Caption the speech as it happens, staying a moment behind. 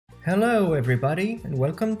Hello everybody and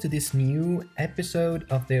welcome to this new episode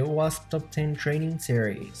of the OWASP Top 10 training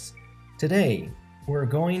series. Today, we're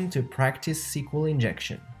going to practice SQL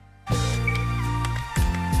injection.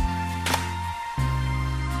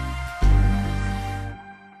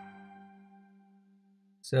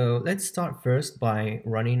 So let's start first by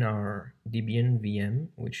running our Debian VM,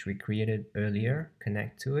 which we created earlier,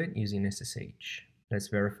 connect to it using SSH. Let's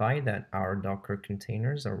verify that our Docker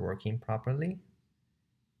containers are working properly.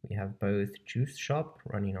 We have both Juice Shop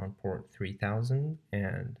running on port 3000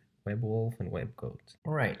 and WebWolf and WebGoat.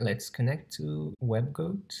 All right, let's connect to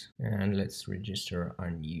WebGoat and let's register our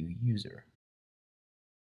new user.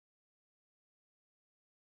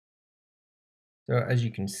 So as you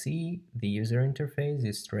can see, the user interface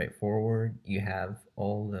is straightforward. You have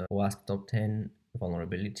all the OWASP Top 10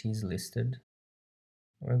 vulnerabilities listed.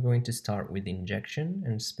 We're going to start with injection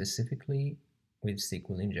and specifically with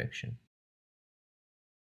SQL injection.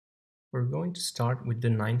 We're going to start with the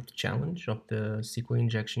 9th challenge of the SQL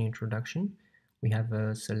injection introduction. We have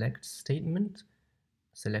a select statement,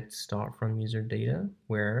 select start from user data,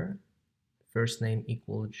 where first name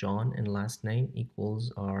equals John and last name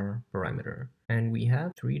equals our parameter. And we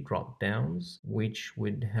have 3 drop downs, which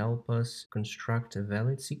would help us construct a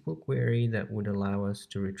valid SQL query that would allow us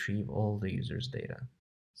to retrieve all the user's data.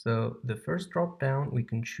 So the first drop down, we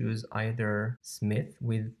can choose either Smith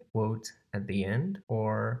with quote at the end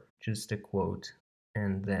or just a quote.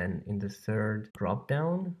 And then in the third drop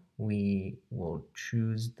down, we will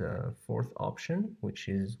choose the fourth option, which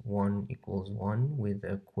is 1 equals 1 with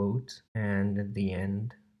a quote. And at the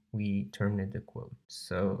end, we terminate the quote.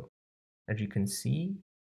 So as you can see,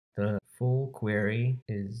 the full query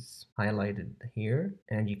is highlighted here,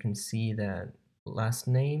 and you can see that last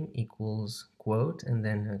name equals quote and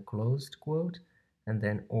then a closed quote, and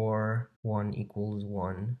then or 1 equals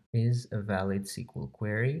 1 is a valid SQL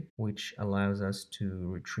query, which allows us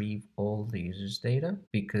to retrieve all the user's data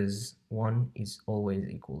because 1 is always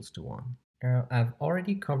equals to 1. I've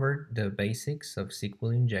already covered the basics of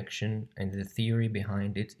SQL injection and the theory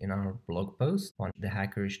behind it in our blog post on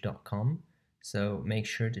thehackerish.com. So make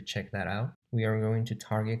sure to check that out. We are going to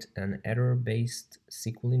target an error-based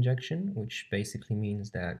SQL injection, which basically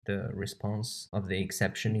means that the response of the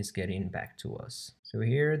exception is getting back to us. So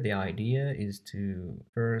here the idea is to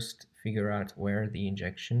first figure out where the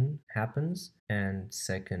injection happens, and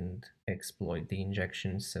second, exploit the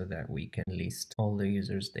injection so that we can list all the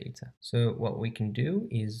user's data. So what we can do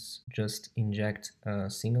is just inject a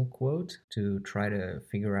single quote to try to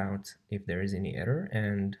figure out if there is any error,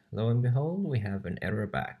 and lo and behold, we have an error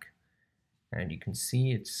back. And you can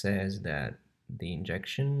see it says that the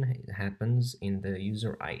injection happens in the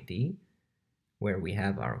user ID where we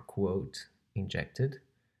have our quote injected.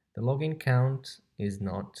 The login count is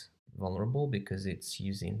not vulnerable because it's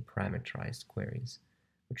using parameterized queries,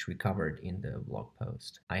 which we covered in the blog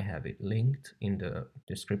post. I have it linked in the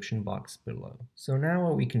description box below. So now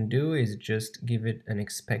what we can do is just give it an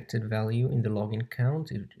expected value in the login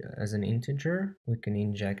count as an integer. We can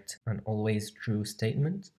inject an always true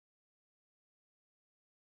statement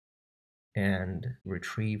and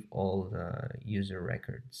retrieve all the user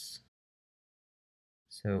records.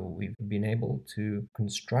 So we've been able to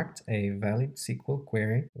construct a valid SQL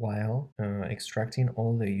query while extracting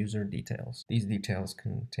all the user details. These details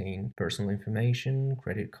contain personal information,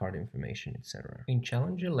 credit card information, etc. In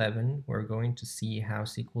challenge 11, we're going to see how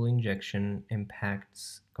SQL injection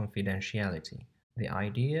impacts confidentiality. The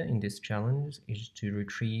idea in this challenge is to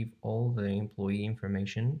retrieve all the employee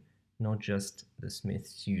information, not just the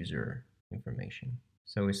Smith's user information.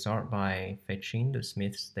 So we start by fetching the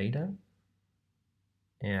Smith's data,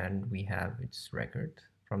 and we have its record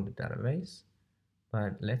from the database.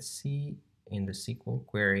 But let's see in the SQL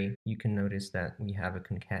query, you can notice that we have a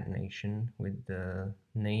concatenation with the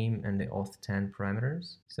name and the auth10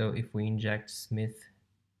 parameters. So if we inject Smith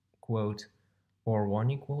quote or 1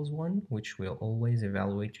 equals 1, which will always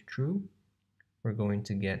evaluate to true, we're going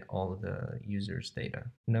to get all of the user's data.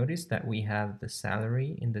 Notice that we have the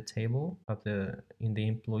salary in the table in the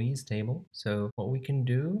employees table. So what we can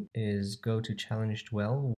do is go to challenge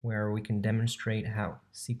 12, where we can demonstrate how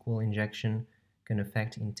SQL injection can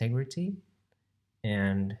affect integrity.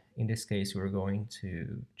 And in this case, we're going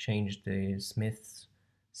to change the Smith's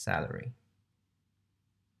salary.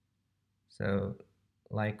 So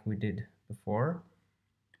like we did before,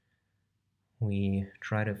 we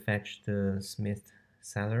try to fetch the Smith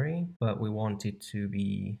salary, but we want it to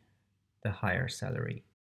be the higher salary.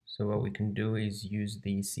 So what we can do is use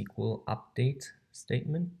the SQL update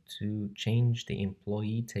statement to change the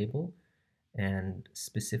employee table and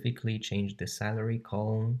specifically change the salary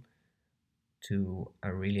column to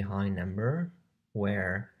a really high number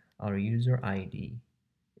where our user ID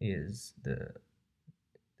is the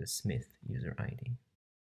Smith user ID.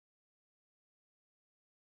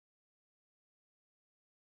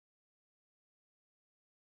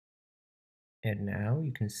 And now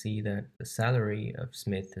you can see that the salary of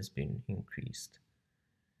Smith has been increased.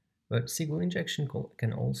 But SQL injection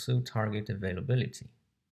can also target availability.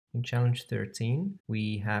 In challenge 13,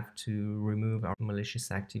 we have to remove our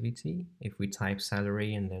malicious activity. If we type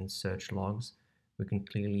salary and then search logs, we can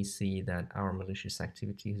clearly see that our malicious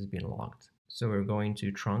activity has been logged. So we're going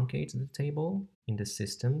to truncate the table in the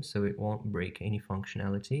system so it won't break any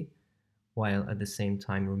functionality, while at the same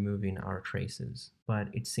time removing our traces. But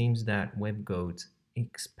it seems that WebGoat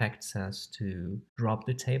expects us to drop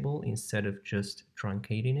the table instead of just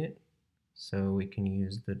truncating it. So we can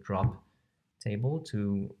use the drop table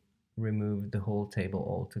to remove the whole table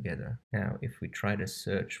altogether. Now, if we try to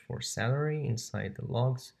search for salary inside the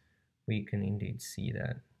logs, we can indeed see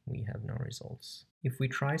that we have no results. If we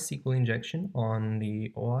try SQL injection on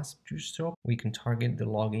the OWASP bootstrap, we can target the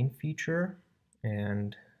login feature,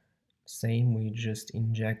 and same, we just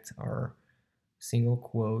inject our single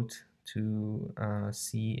quote to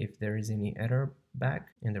see if there is any error back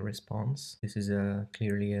in the response. This is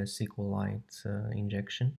clearly a SQLite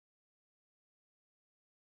injection.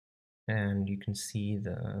 And you can see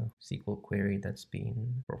the SQL query that's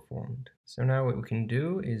being performed. So now what we can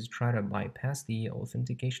do is try to bypass the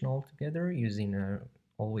authentication altogether using a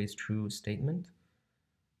always true statement.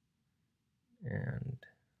 And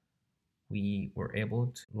we were able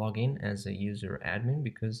to log in as a user admin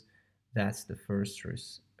because that's the first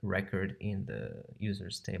record in the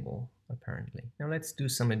users table, apparently. Now let's do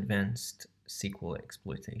some advanced SQL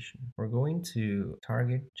exploitation. We're going to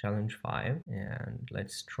target challenge 5 and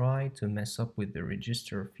let's try to mess up with the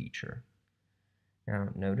register feature. Now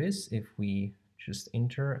notice if we just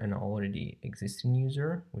enter an already existing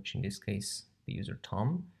user, which in this case the user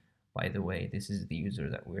Tom, by the way, this is the user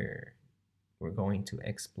that we're going to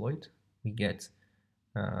exploit, we get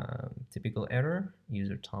typical error,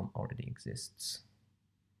 user Tom already exists.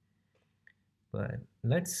 But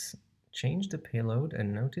let's change the payload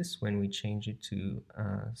and notice when we change it to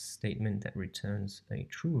a statement that returns a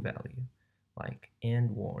true value, like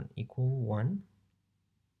and1 equal 1.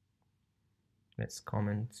 Let's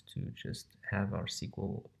comment to just have our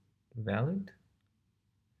SQL valid.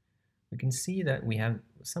 We can see that we have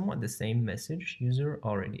somewhat the same message, user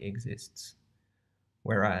already exists.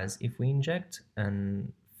 Whereas if we inject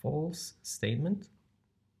an false statement,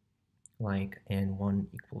 like and1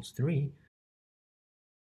 equals 3,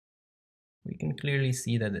 we can clearly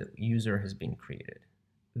see that the user has been created.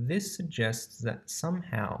 This suggests that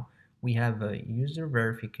somehow we have a user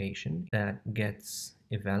verification that gets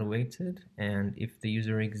evaluated, and if the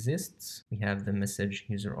user exists, we have the message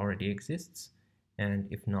user already exists, and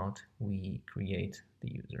if not, we create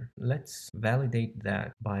the user. Let's validate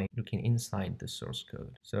that by looking inside the source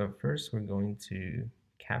code. So first we're going to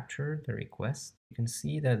capture the request. You can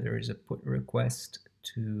see that there is a put request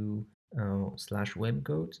to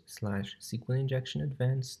 /webgoat /SQL injection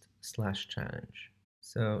advanced /challenge.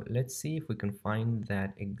 So let's see if we can find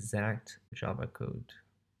that exact Java code.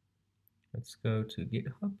 Let's go to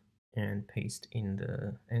GitHub and paste in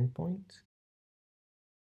the endpoint.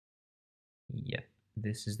 Yeah,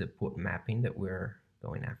 this is the put mapping that we're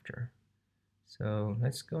going after. So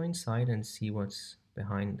let's go inside and see what's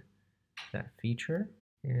behind that feature.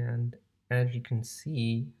 And as you can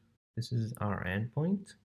see, this is our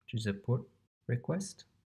endpoint, which is a put request.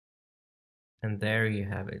 And there you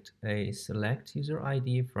have it, a select user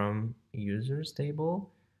ID from users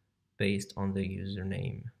table based on the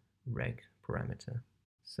username reg parameter.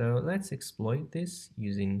 So let's exploit this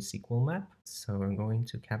using sqlmap. So we're going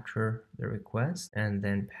to capture the request and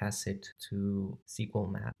then pass it to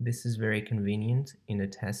sqlmap. This is very convenient in the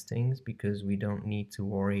testings because we don't need to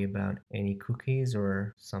worry about any cookies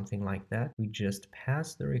or something like that. We just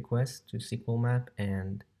pass the request to sqlmap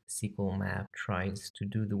and sqlmap tries to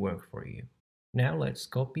do the work for you. Now let's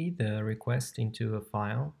copy the request into a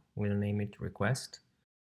file. We'll name it request.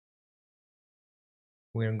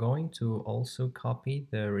 We're going to also copy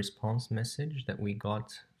the response message that we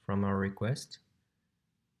got from our request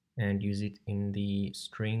and use it in the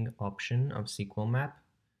string option of sqlmap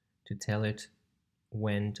to tell it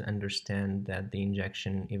when to understand that the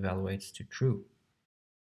injection evaluates to true.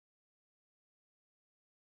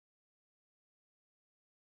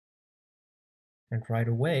 And right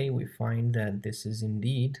away we find that this is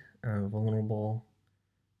indeed a vulnerable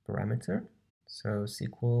parameter. So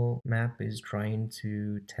sqlmap is trying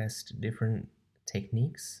to test different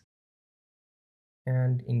techniques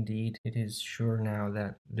And indeed, it is sure now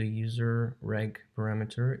that the user reg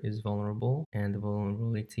parameter is vulnerable, and the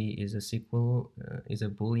vulnerability is a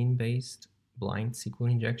Boolean-based blind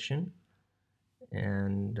SQL injection.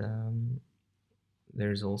 And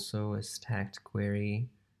there's also a stacked query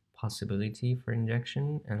possibility for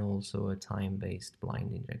injection, and also a time-based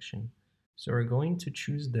blind injection. So we're going to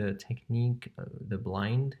choose the technique, the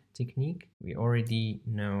blind technique. We already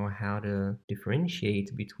know how to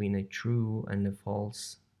differentiate between a true and a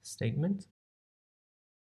false statement.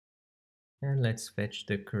 And let's fetch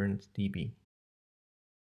the current DB.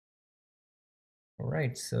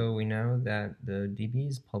 Alright, so we know that the DB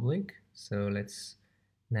is public, so let's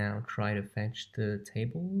now try to fetch the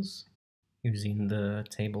tables using the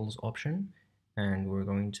tables option, and we're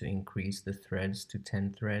going to increase the threads to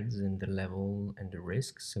 10 threads in the level and the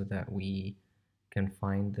risk so that we can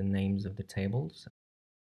find the names of the tables.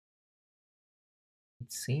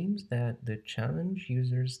 It seems that the challenge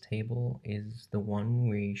users table is the one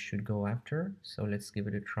we should go after, so let's give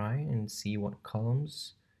it a try and see what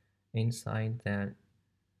columns inside that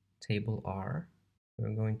table are.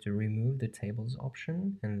 We're going to remove the tables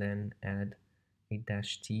option and then add a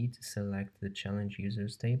 -t to select the challenge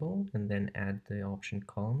users table, and then add the option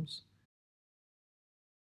columns.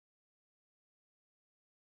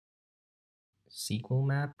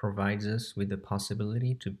 sqlmap provides us with the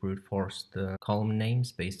possibility to brute force the column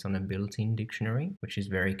names based on a built-in dictionary, which is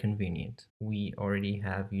very convenient. We already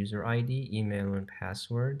have user ID, email, and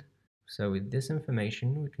password. So with this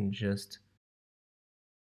information, we can just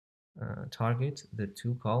target the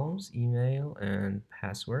two columns, email and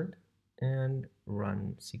password, and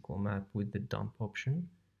run sqlmap with the dump option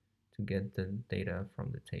to get the data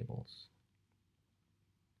from the tables.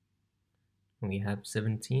 We have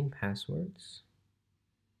 17 passwords,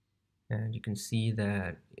 and you can see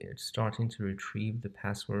that it's starting to retrieve the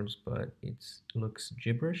passwords, but it looks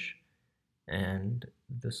gibberish, and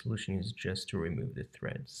the solution is just to remove the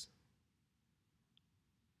threads.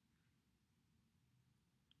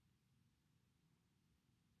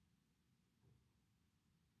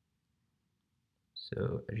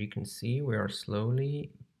 So as you can see, we are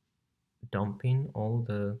slowly dumping all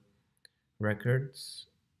the records,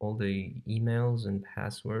 all the emails and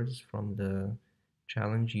passwords from the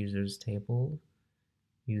challenge users table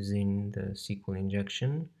using the SQL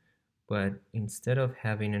injection, but instead of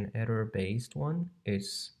having an error-based one,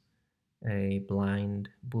 it's a blind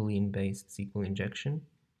Boolean-based SQL injection,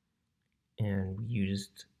 and we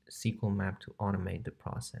used sqlmap to automate the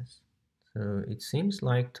process. So it seems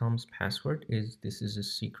like Tom's password this is a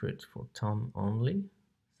secret for Tom only.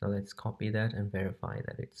 So let's copy that and verify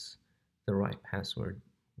that it's the right password.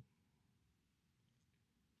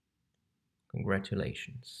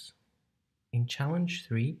 Congratulations. In challenge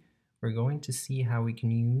 3, we're going to see how we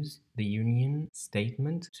can use the union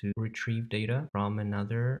statement to retrieve data from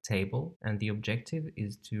another table, and the objective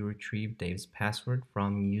is to retrieve Dave's password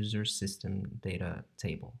from user system data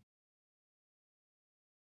table.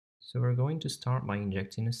 So we're going to start by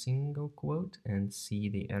injecting a single quote and see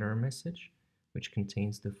the error message, which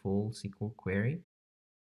contains the full SQL query.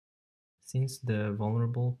 Since the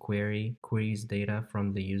vulnerable query queries data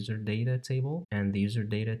from the user data table, and the user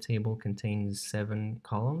data table contains 7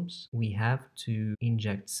 columns, we have to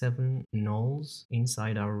inject 7 nulls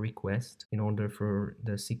inside our request in order for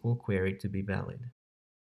the SQL query to be valid.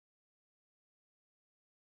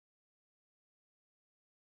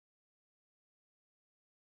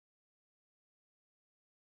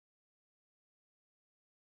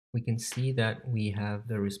 We can see that we have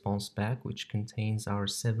the response back, which contains our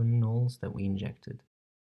 7 nulls that we injected.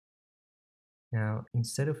 Now,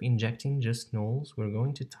 instead of injecting just nulls, we're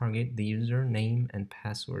going to target the user name and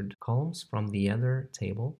password columns from the other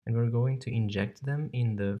table, and we're going to inject them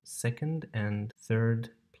in the second and third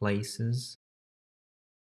places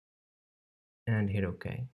and hit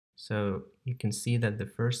OK. So you can see that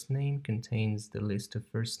the first name contains the list of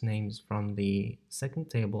first names from the second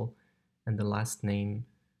table, and the last name,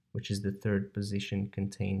 which is the third position,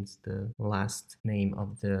 contains the last name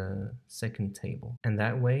of the second table. And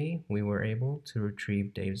that way we were able to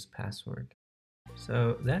retrieve Dave's password.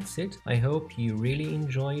 So that's it. I hope you really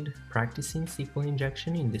enjoyed practicing SQL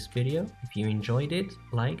injection in this video. If you enjoyed it,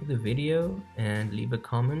 like the video and leave a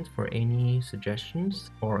comment for any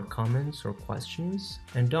suggestions or comments or questions.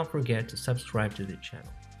 And don't forget to subscribe to the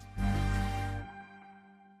channel.